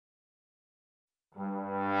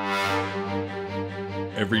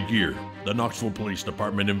Every year, the Knoxville Police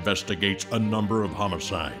Department investigates a number of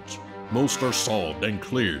homicides. Most are solved and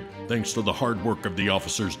cleared thanks to the hard work of the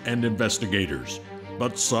officers and investigators,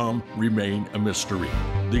 but some remain a mystery.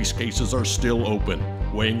 These cases are still open,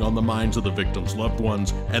 weighing on the minds of the victims' loved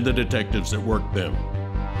ones and the detectives that work them.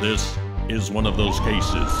 This is one of those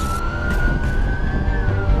cases.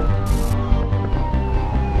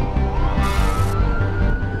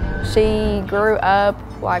 She grew up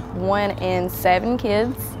like one in 7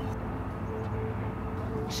 kids.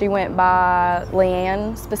 She went by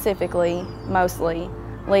Leeann specifically, mostly,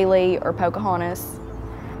 Lily or Pocahontas.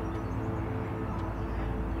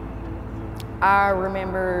 I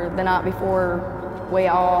remember the night before we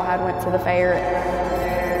all had went to the fair.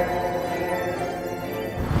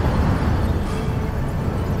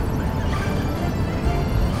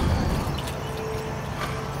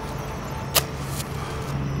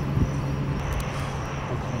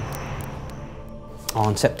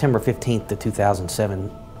 On September 15th of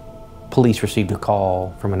 2007, police received a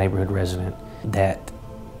call from a neighborhood resident that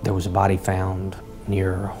there was a body found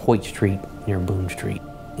near Hoyt Street, near Boone Street,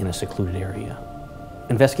 in a secluded area.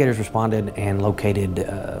 Investigators responded and located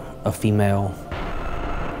a female,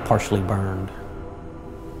 partially burned,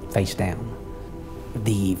 face down.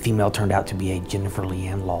 The female turned out to be a Jennifer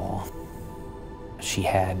Leeann Law. She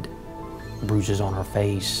had bruises on her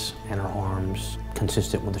face and her arms,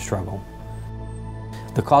 consistent with the struggle.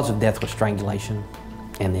 The cause of death was strangulation,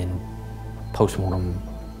 and then post-mortem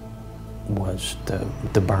was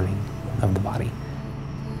the burning of the body.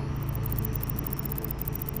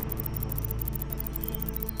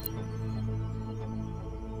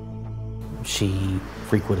 She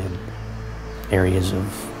frequented areas of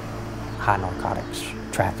high narcotics,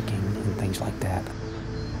 trafficking, and things like that.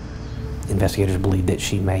 Investigators believe that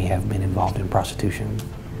she may have been involved in prostitution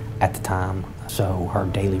at the time, so her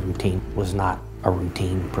daily routine was not a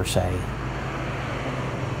routine per se.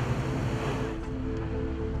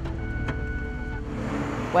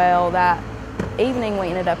 Well, that evening we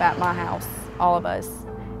ended up at my house, all of us,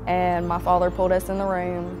 and my father pulled us in the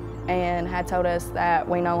room and had told us that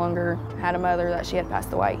we no longer had a mother, that she had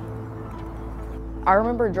passed away. I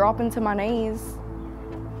remember dropping to my knees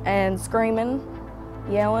and screaming,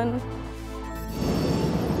 yelling.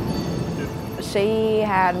 She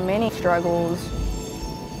had many struggles.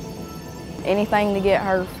 Anything to get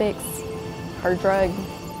her fix, her drug.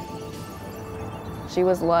 She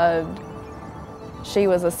was loved. She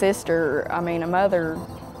was a sister, a mother,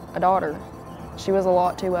 a daughter. She was a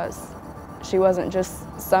lot to us. She wasn't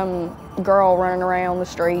just some girl running around the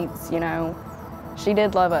streets, you know. She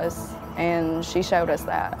did love us, and she showed us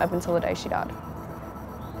that up until the day she died.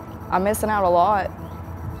 I'm missing out a lot.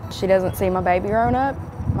 She doesn't see my baby growing up,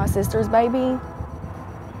 my sister's baby.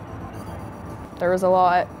 There was a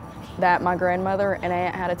lot that my grandmother and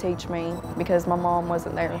aunt had to teach me because my mom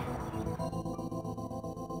wasn't there.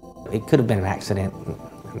 It could have been an accident.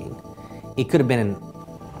 It could have been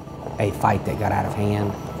a fight that got out of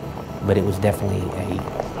hand, but it was definitely a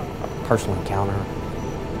personal encounter.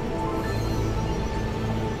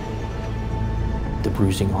 The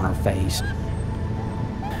bruising on her face,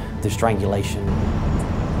 the strangulation,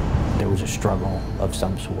 there was a struggle of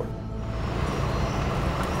some sort.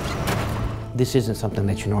 This isn't something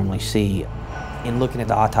that you normally see. In looking at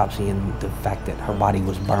the autopsy and the fact that her body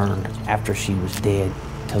was burned after she was dead,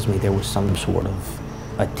 tells me there was some sort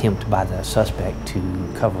of attempt by the suspect to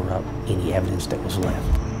cover up any evidence that was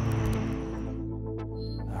left.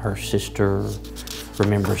 Her sister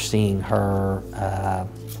remembers seeing her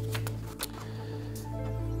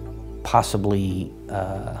possibly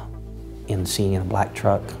seen in a black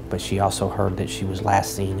truck, but she also heard that she was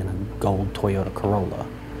last seen in a gold Toyota Corolla.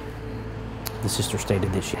 The sister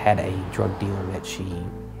stated that she had a drug dealer that she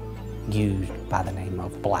used by the name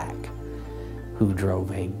of Black, who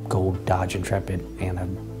drove a gold Dodge Intrepid and a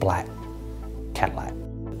black Cadillac.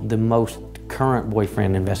 The most current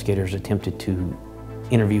boyfriend, investigators attempted to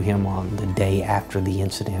interview him on the day after the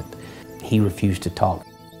incident. He refused to talk.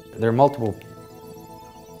 There are multiple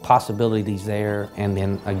possibilities there, and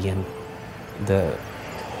then again, the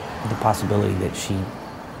possibility that she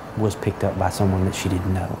was picked up by someone that she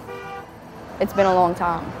didn't know. It's been a long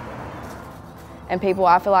time. And I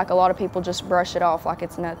feel like a lot of people just brush it off like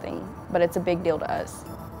it's nothing, but it's a big deal to us.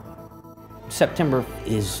 September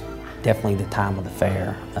is definitely the time of the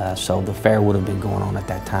fair, so the fair would have been going on at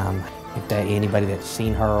that time. If anybody that's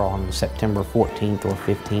seen her on September 14th or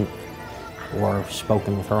 15th, or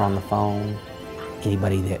spoken with her on the phone,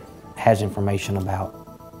 anybody that has information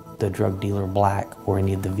about the drug dealer Black or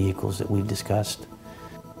any of the vehicles that we've discussed,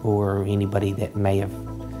 or anybody that may have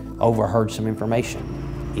overheard some information.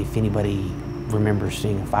 If anybody remember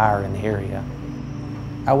seeing a fire in the area.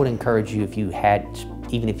 I would encourage you,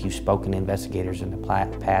 even if you've spoken to investigators in the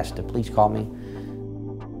past, to please call me.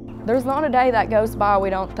 There's not a day that goes by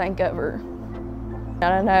we don't think of her. And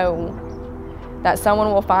I know that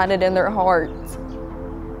someone will find it in their hearts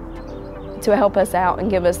to help us out and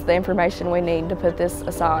give us the information we need to put this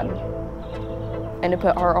aside and to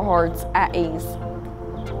put our hearts at ease.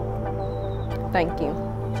 Thank you.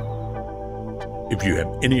 If you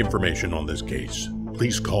have any information on this case,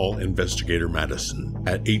 please call Investigator Madison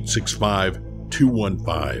at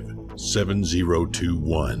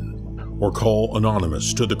 865-215-7021 or call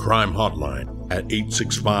Anonymous to the crime hotline at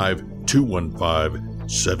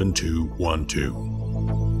 865-215-7212.